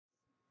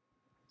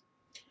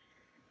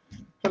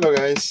Hello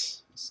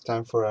guys, it's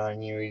time for a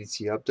new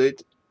EDC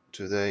update.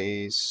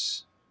 Today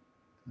is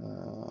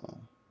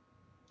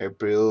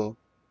April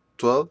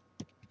 12th,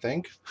 I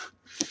think.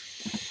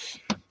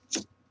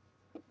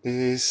 This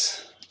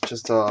is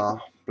just a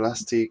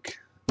plastic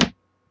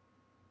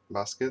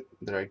basket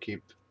that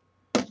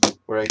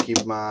where I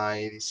keep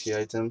my EDC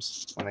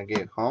items when I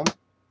get home.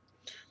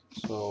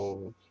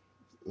 So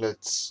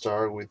let's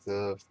start with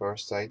the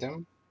first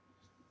item.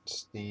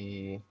 It's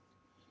the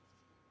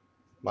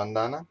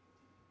bandana.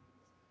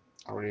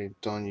 I really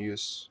don't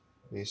use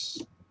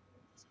this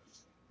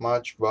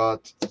much,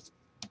 but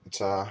it's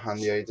a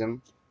handy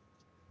item,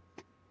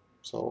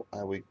 so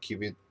I will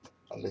keep it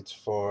at least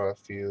for a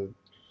few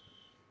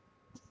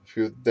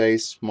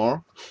days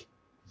more.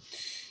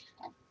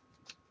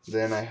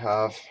 Then I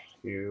have,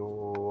 you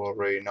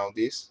already know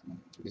this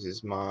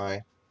is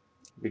my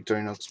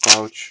Victorinox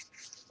pouch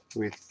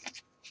with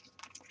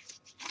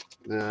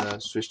the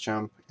Swiss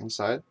champ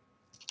inside.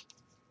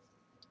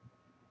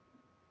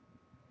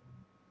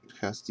 It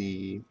has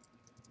the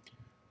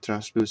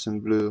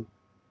translucent blue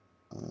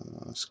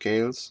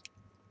scales.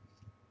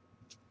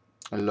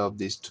 I love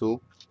this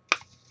tool.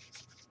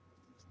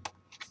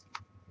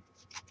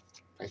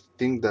 I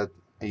think that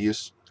I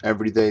use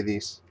every day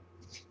this.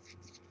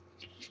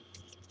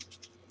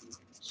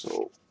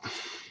 So,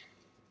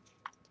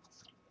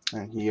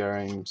 and here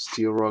I'm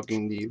still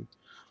rocking the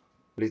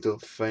little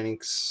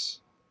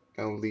Phoenix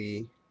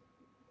LD01,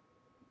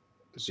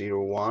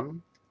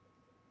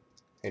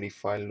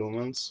 85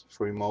 lumens,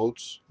 3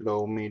 modes,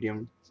 low,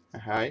 medium,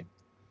 and high.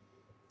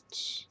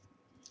 It's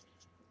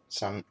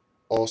an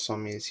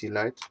awesome EDC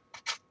light.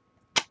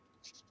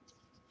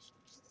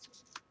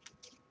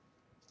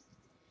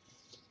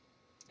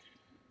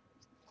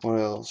 What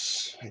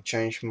else? I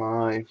changed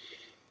my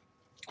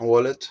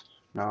wallet.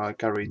 Now I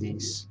carry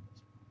this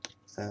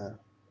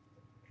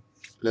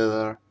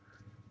leather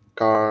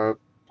card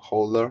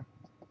holder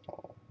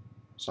or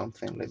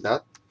something like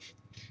that.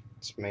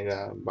 It's made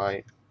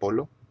by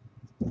Polo.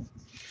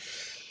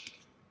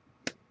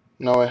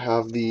 Now I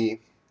have the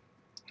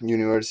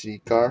university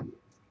card.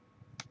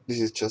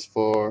 This is just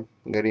for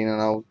getting in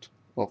and out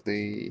of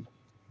the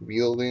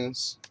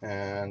buildings,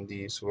 and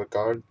the super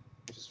card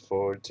is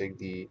for take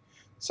the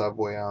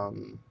subway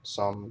and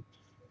some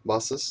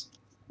buses.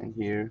 And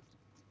here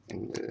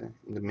in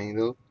the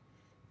middle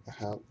I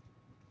have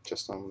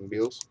just some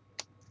bills.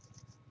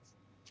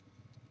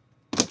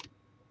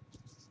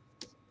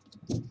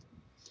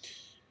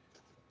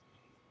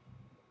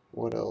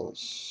 What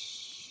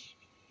else?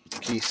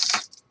 Keys.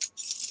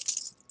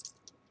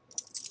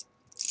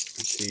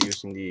 I'm still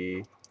using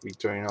the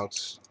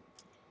Victorinox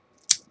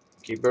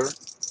keeper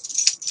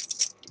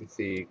with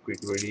the quick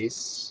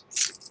release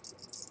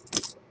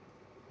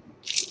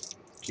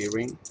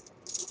keyring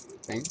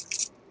thing.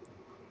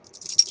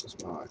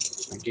 Just my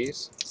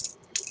keys.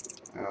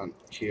 And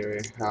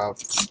here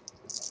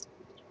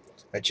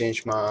I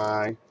changed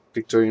my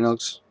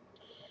Victorinox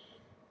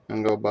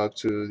and go back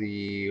to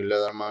the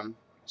Leatherman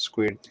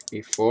Squirt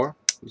E4.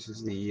 This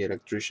is the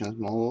electrician's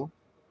model.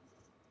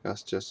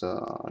 That's just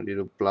a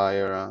little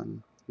plier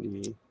and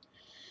the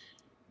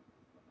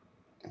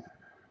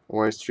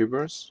wire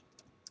strippers.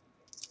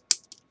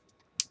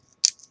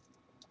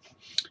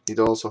 It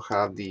also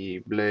have the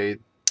blade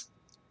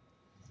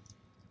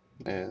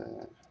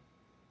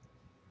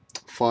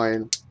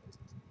file,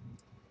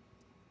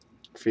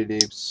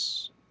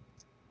 Phillips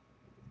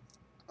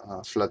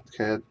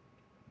flathead,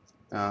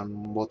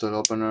 bottle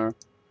opener,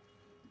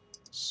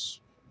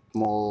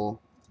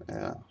 small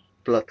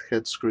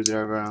flathead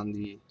screwdriver, and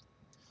the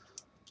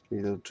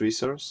little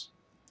tweezers.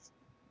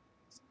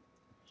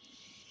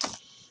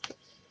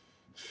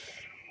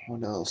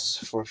 What else?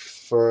 For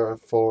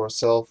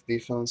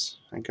self-defense,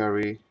 I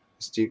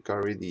still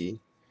carry the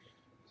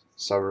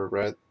sour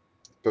red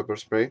pepper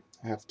spray.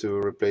 I have to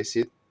replace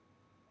it.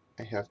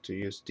 I have to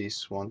use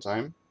this one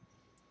time.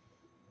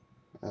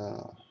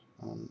 I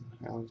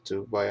have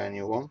to buy a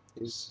new one.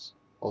 It's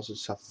also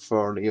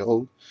fairly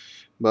old,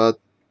 but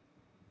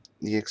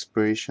the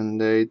expiration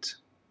date,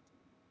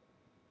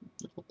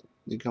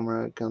 the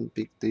camera can't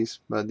pick this,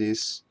 but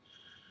this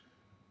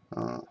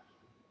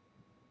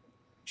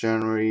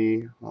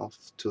January of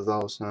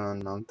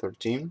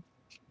 2013,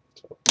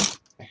 so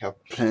I have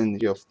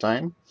plenty of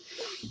time.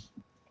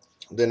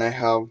 Then I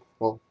have,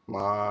 well,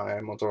 my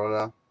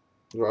Motorola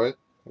Droid.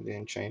 I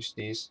didn't change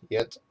this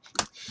yet.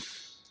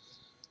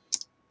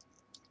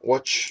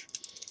 Watch,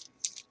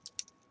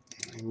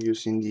 I'm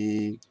using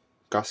the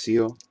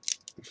Casio,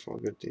 I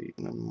forget the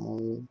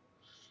model,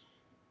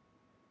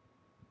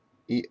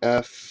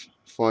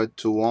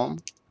 EF521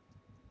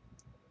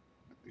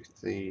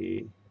 with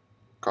the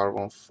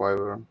carbon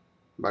fiber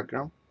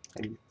background.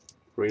 I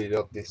really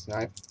love this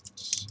knife,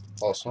 it's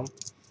awesome.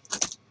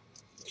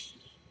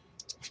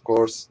 Of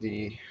course,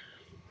 the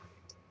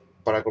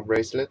Paracord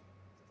bracelet.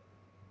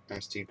 I'm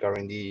still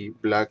carrying the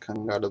black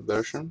and galled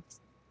version.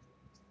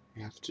 I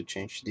have to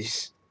change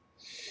this.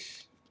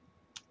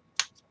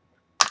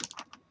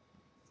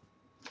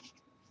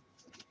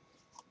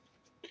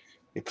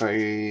 If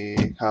I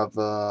have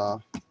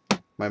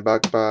my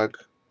backpack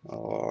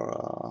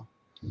or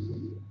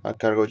a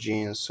cargo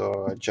jeans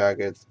or a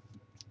jacket.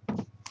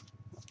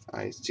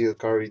 I still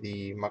carry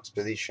the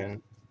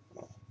Maxpedition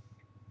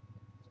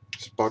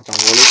Spartan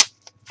wallet.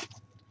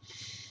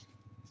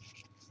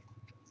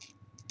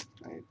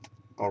 I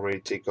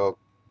already take up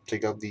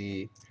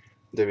the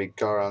debit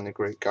card and the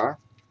credit card,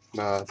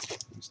 but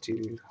I'm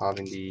still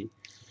having the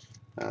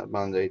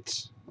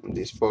band-aids in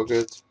this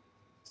pocket.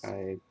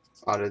 I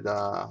added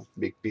a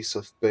big piece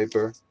of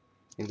paper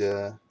in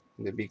the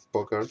big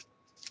pocket,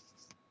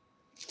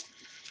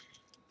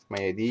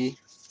 my ID,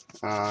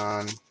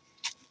 and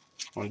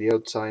on the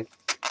outside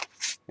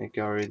I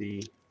carry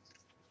the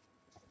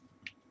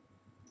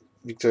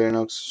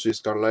Victorinox Swiss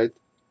Starlight,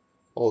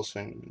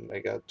 also in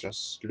like a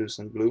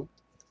translucent blue.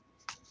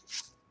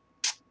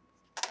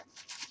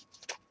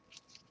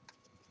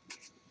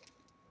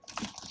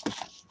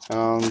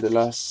 The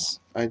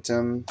last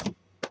item,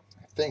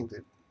 I think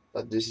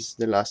that this is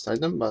the last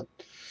item, but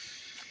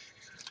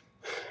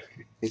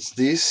it's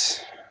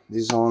this. I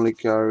only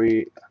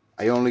carry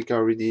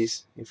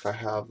this if I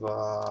have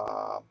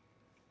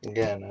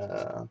again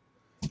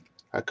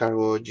a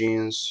cargo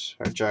jeans,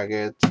 a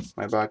jacket,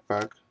 my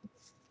backpack,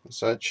 and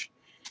such.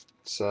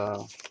 It's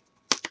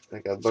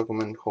like a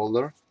document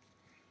holder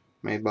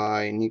made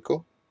by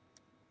Nico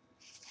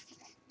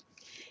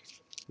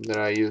that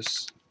I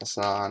use as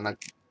a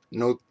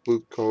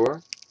notebook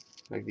cover,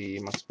 like the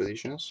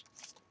Maxpeditions.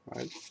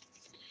 Right?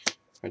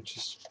 I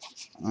just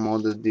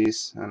molded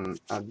this and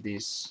add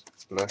this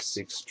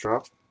plastic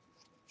strap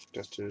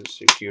just to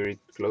secure it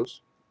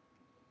close.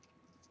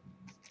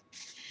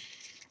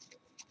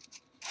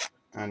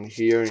 And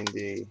here in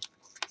the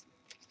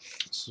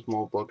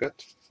small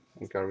pocket,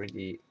 I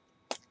carry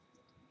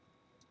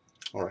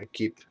I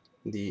keep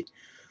the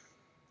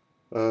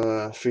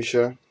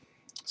Fisher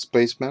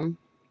Spaceman.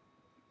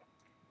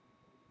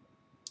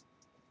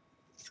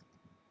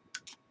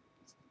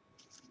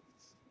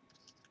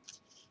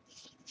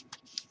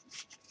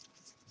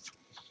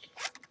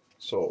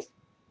 So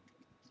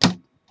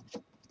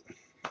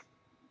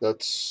I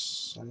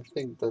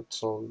think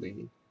that's all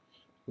the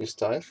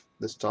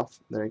stuff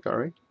that I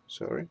carry.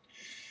 Sorry.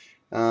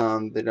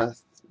 The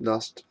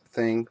last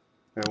thing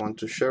I want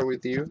to share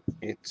with you,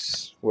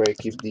 it's where I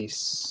keep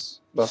this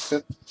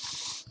basket.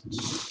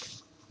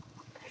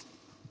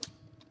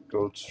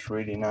 Goes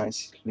really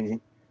nicely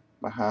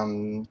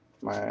behind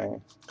my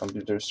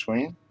computer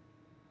screen.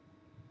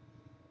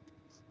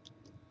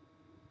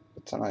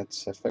 It's a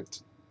nice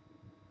effect.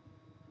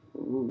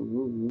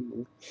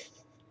 Ooh.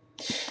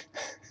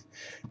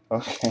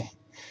 Okay,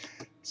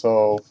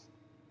 so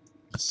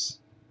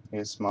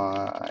here's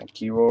my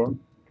keyboard.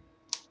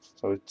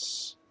 So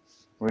it's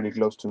really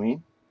close to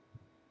me.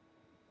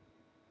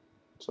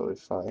 So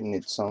if I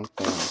need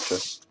something,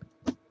 just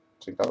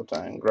take out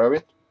and grab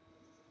it.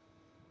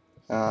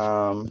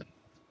 I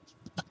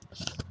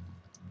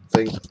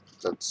think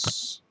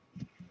that's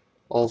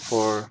all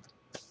for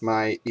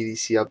my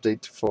EDC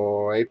update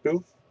for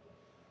April.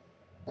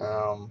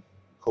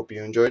 Hope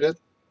you enjoyed it.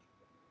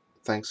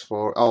 Thanks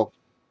for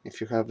if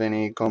you have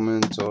any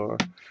comments or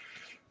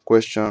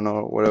question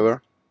or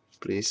whatever,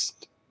 please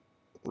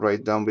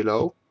write down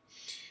below.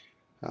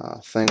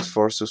 Thanks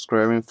for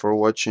subscribing, for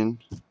watching.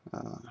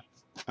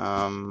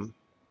 I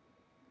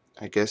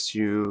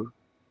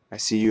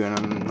see you in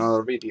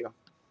another video.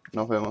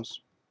 Nos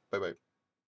vemos. Bye bye.